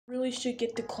really should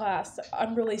get to class.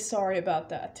 I'm really sorry about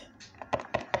that.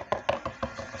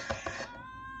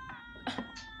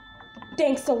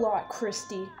 Thanks a lot,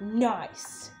 Kristie.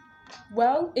 Nice.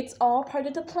 Well, it's all part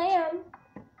of the plan.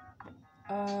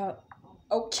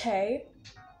 Okay.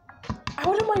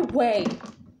 Out of my way.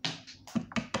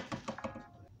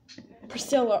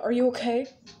 Priscilla, are you okay?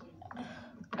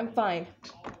 I'm fine.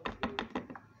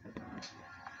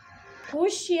 Who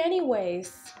is she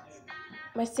anyways?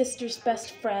 My sister's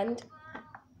best friend.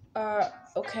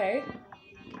 Okay.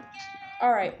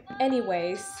 Alright,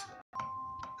 anyways.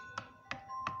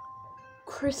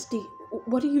 Kristie,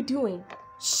 what are you doing?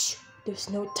 Shh, there's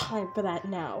no time for that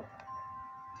now.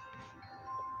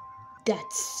 That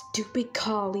stupid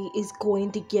Hallie is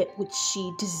going to get what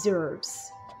she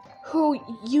deserves. Who,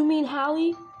 you mean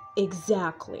Hallie?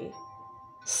 Exactly.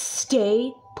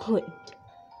 Stay put.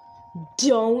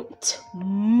 Don't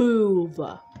move.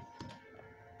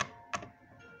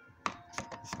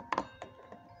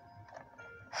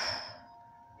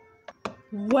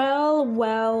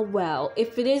 Well,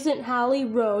 if it isn't Hallie,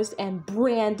 Rose, and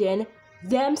Brandon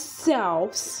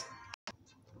themselves.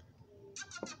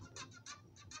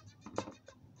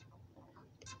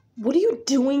 What are you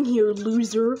doing here,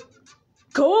 loser?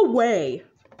 Go away.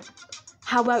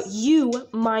 How about you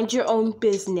mind your own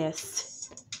business?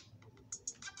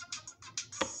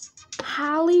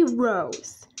 Hallie,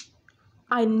 Rose,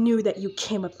 I knew that you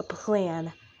came up with a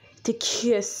plan to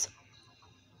kiss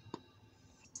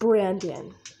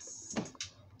Brandon.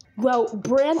 Well,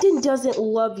 Brandon doesn't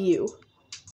love you.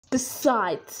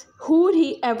 Besides, who would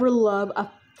he ever love a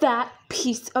fat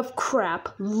piece of crap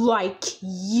like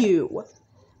you?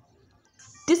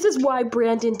 This is why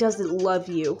Brandon doesn't love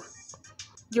you.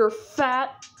 You're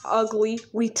fat, ugly,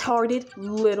 retarded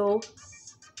little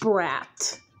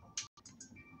brat.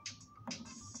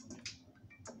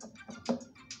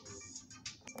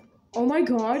 Oh my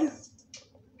god.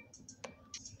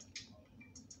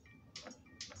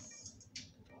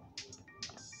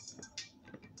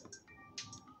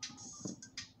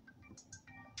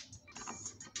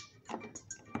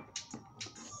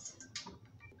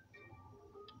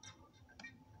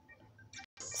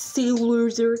 See,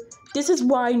 loser, this is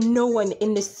why no one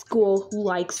in this school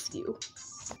likes you.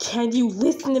 Can you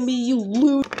listen to me, you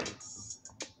loser?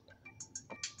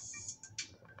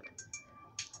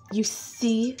 You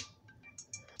see,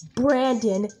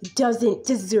 Brandon doesn't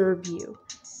deserve you.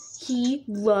 He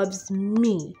loves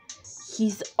me.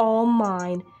 He's all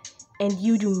mine, and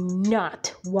you do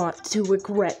not want to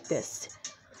regret this.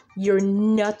 You're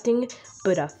nothing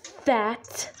but a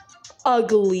fat,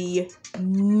 ugly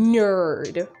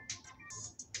nerd.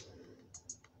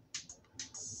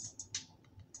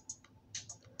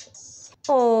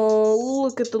 Oh,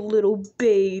 look at the little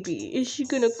baby. Is she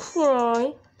gonna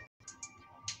cry?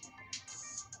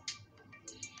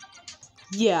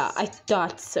 Yeah, I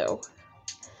thought so.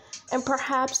 And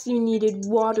perhaps you needed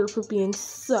water for being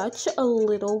such a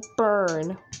little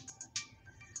burn.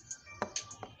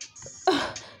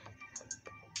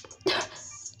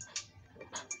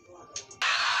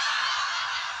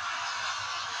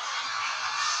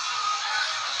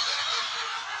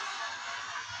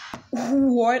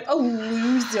 What a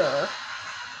loser.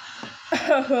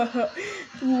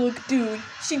 Look, dude,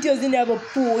 she doesn't have a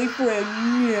boyfriend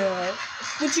now.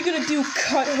 What's she gonna do,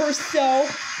 cut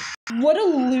herself? What a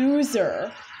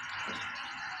loser.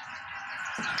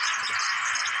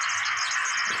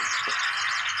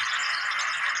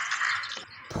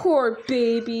 Poor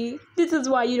baby. This is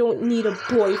why you don't need a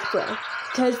boyfriend.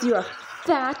 Because you're a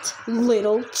fat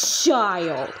little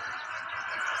child.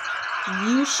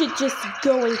 You should just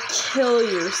go and kill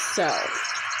yourself.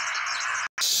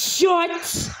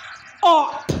 Shut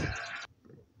up!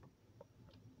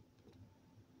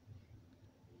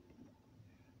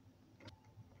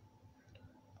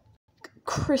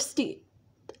 Kristie,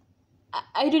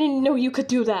 I didn't know you could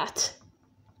do that.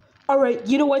 Alright,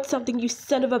 you know what, something, you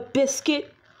son of a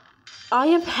biscuit? I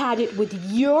have had it with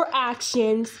your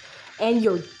actions and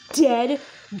your dead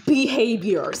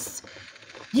behaviors.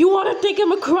 You want to think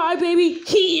I'm a crybaby?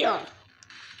 Here!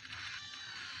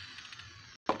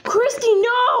 Kristie,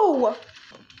 no!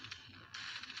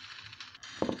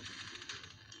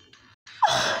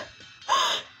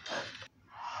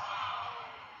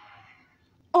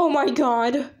 Oh my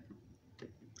god.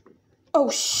 Oh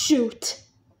shoot.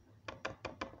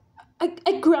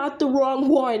 I grabbed the wrong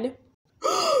one.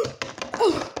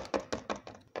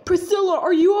 Priscilla,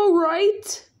 are you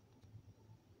alright?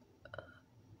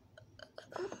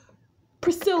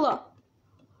 Priscilla,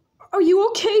 are you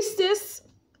okay, sis?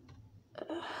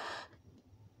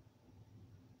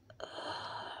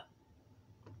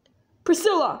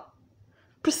 Priscilla,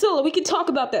 Priscilla, we can talk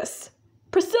about this.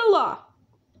 Priscilla!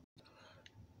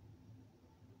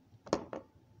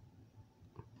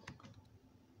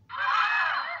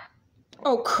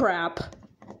 Oh, crap.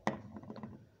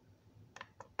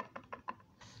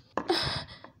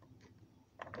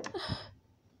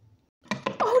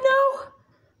 Oh,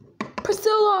 no!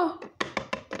 Priscilla!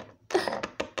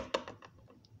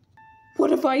 What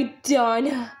have I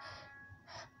done?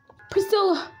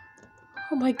 Priscilla!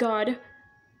 Oh, my God.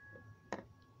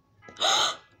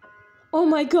 Oh,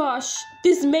 my gosh.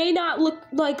 This may not look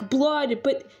like blood,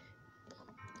 but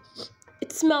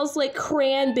it smells like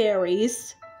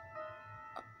cranberries.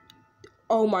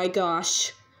 Oh my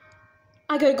gosh.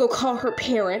 I gotta go call her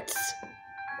parents.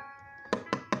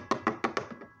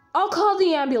 I'll call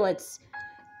the ambulance.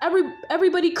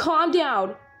 Everybody calm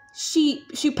down. She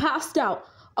passed out.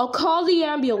 I'll call the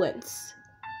ambulance.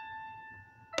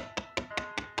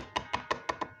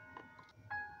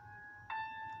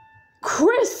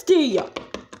 Kristie!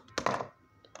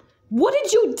 What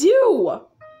did you do?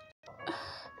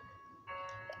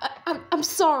 I'm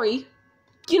sorry.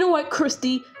 You know what,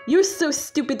 Kristie? You're so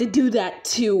stupid to do that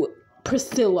to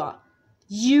Priscilla.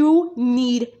 You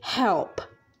need help.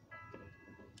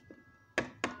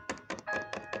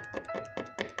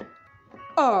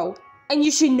 Oh, and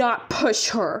you should not push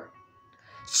her.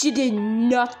 She did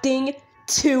nothing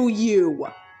to you.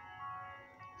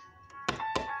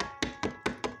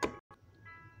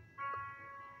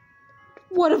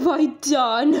 What have I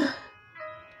done?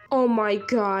 Oh my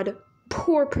God,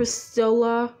 poor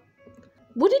Priscilla.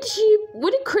 What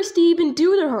did Kristie even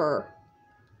do to her?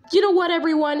 You know what,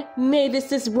 everyone?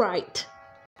 Mavis is right.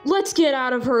 Let's get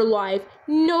out of her life.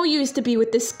 No use to be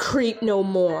with this creep no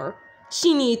more.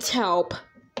 She needs help.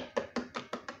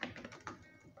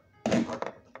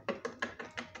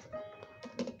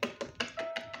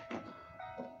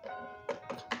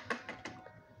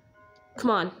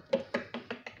 Come on.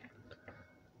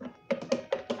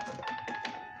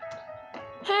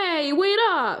 Hey, wait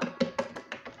up!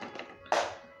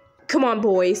 Come on,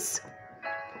 boys.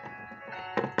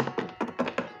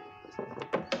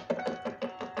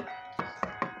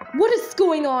 What is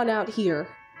going on out here?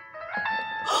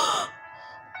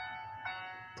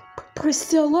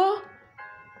 Priscilla?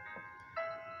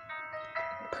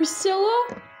 Priscilla?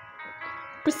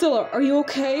 Priscilla, are you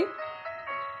okay?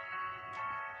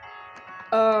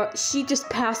 She just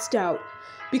passed out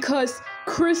because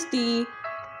Kristie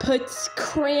puts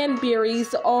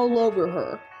cranberries all over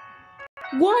her.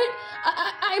 What?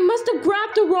 I must have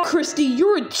grabbed the wrong— Kristie,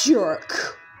 you're a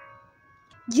jerk.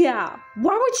 Yeah,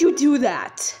 why would you do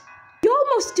that? You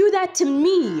almost do that to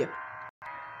me.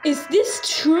 Is this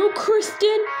true,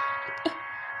 Kristen?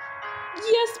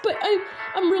 Yes, but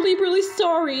I'm really, really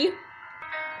sorry.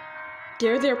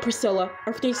 There, Priscilla.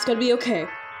 Everything's gonna be okay.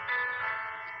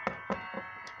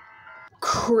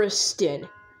 Kristen,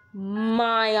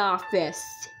 my office,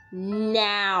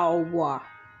 now.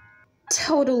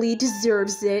 Totally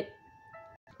deserves it.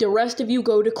 The rest of you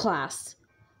go to class.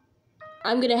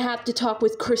 I'm gonna have to talk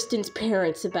with Kristen's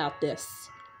parents about this.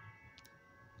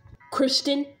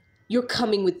 Kristen, you're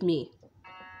coming with me.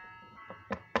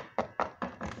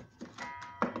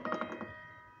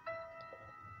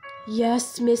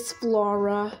 Yes, Miss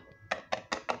Flora.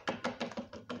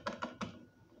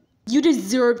 You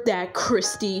deserved that,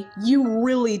 Kristie. You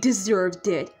really deserved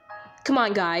it. Come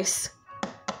on, guys.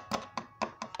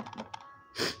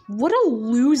 What a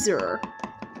loser.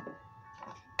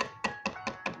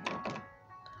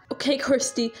 Okay,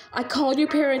 Kristie, I called your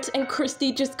parents and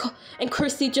Kristie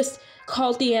just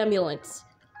called the ambulance.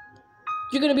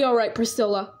 You're gonna be alright,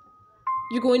 Priscilla.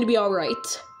 You're going to be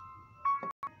alright.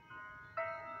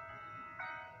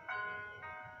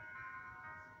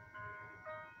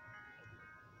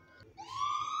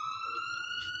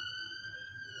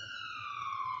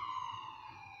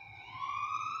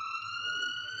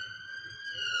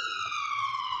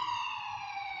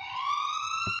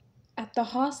 At the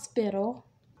hospital.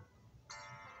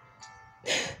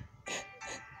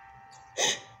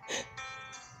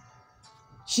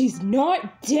 She's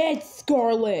not dead,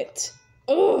 Scarlett!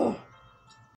 Ugh!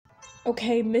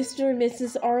 Okay, Mr. and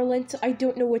Mrs. Arlens, I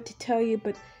don't know what to tell you,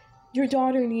 but your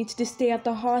daughter needs to stay at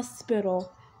the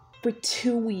hospital for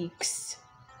 2 weeks.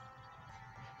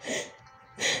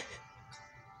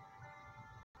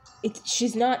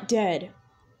 She's not dead.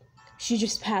 She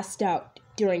just passed out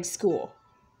during school.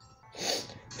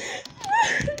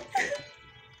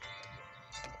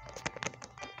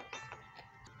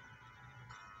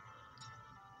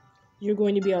 You're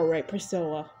going to be alright,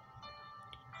 Priscilla.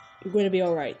 You're going to be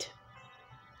alright.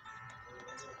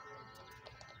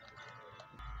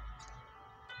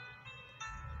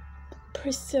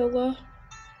 Priscilla,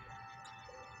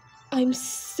 I'm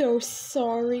so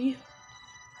sorry.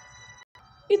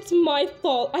 It's my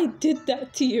fault I did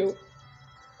that to you.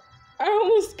 I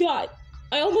almost got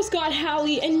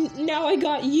Hallie, and now I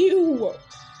got you.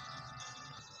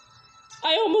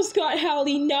 I almost got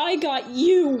Hallie, now I got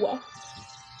you.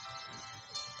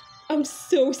 I'm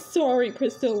so sorry,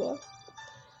 Priscilla.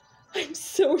 I'm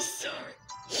so sorry.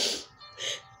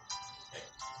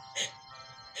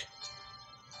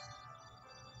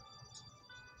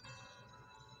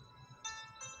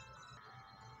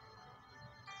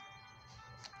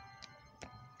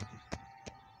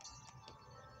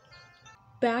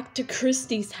 Back to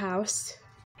Kristie's house.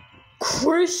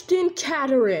 Christian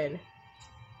Catherine,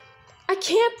 I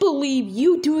can't believe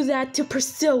you do that to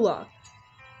Priscilla.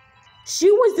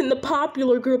 She was in the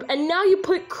popular group and now you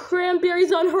put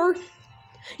cranberries on her?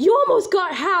 You almost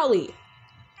got Hallie.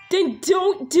 Then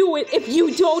don't do it if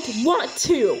you don't want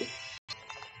to.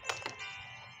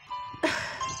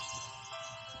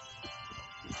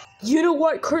 You know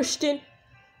what, Christian?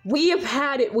 We have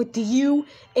had it with you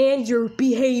and your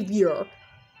behavior.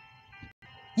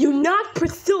 You knocked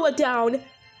Priscilla down,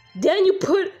 then you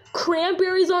put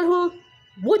cranberries on her?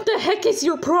 What the heck is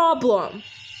your problem?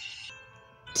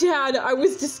 Dad, I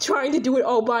was just trying to do it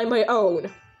all by my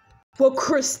own. Well,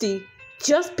 Kristie,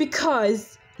 just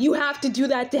because you have to do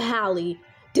that to Hallie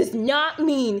does not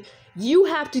mean you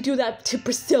have to do that to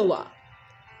Priscilla.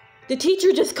 The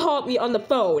teacher just called me on the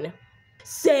phone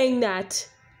saying that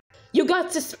you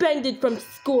got suspended from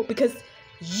school because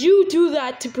you do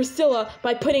that to Priscilla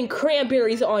by putting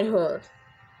cranberries on her.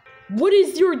 What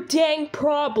is your dang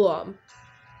problem?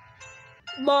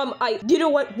 Mom, you know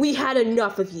what? We had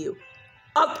enough of you.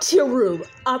 Up to your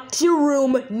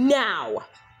room now.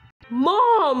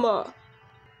 Mom!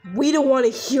 We don't want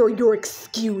to hear your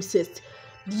excuses.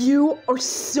 You are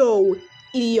so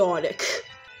idiotic.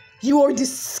 You are a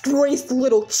disgraced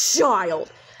little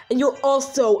child, and you're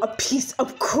also a piece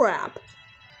of crap.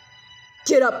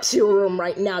 Get up to your room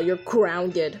right now, you're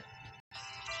grounded.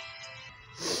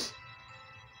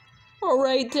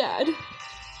 Alright, Dad.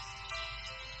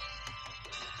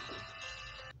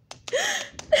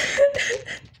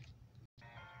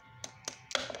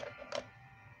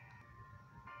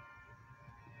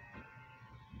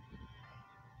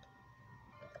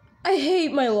 I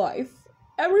hate my life.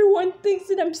 Everyone thinks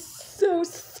that I'm so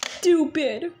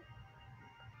stupid.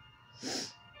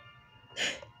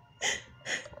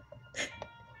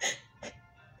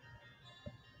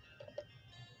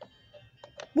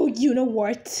 Well, you know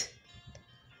what?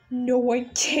 No one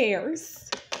cares.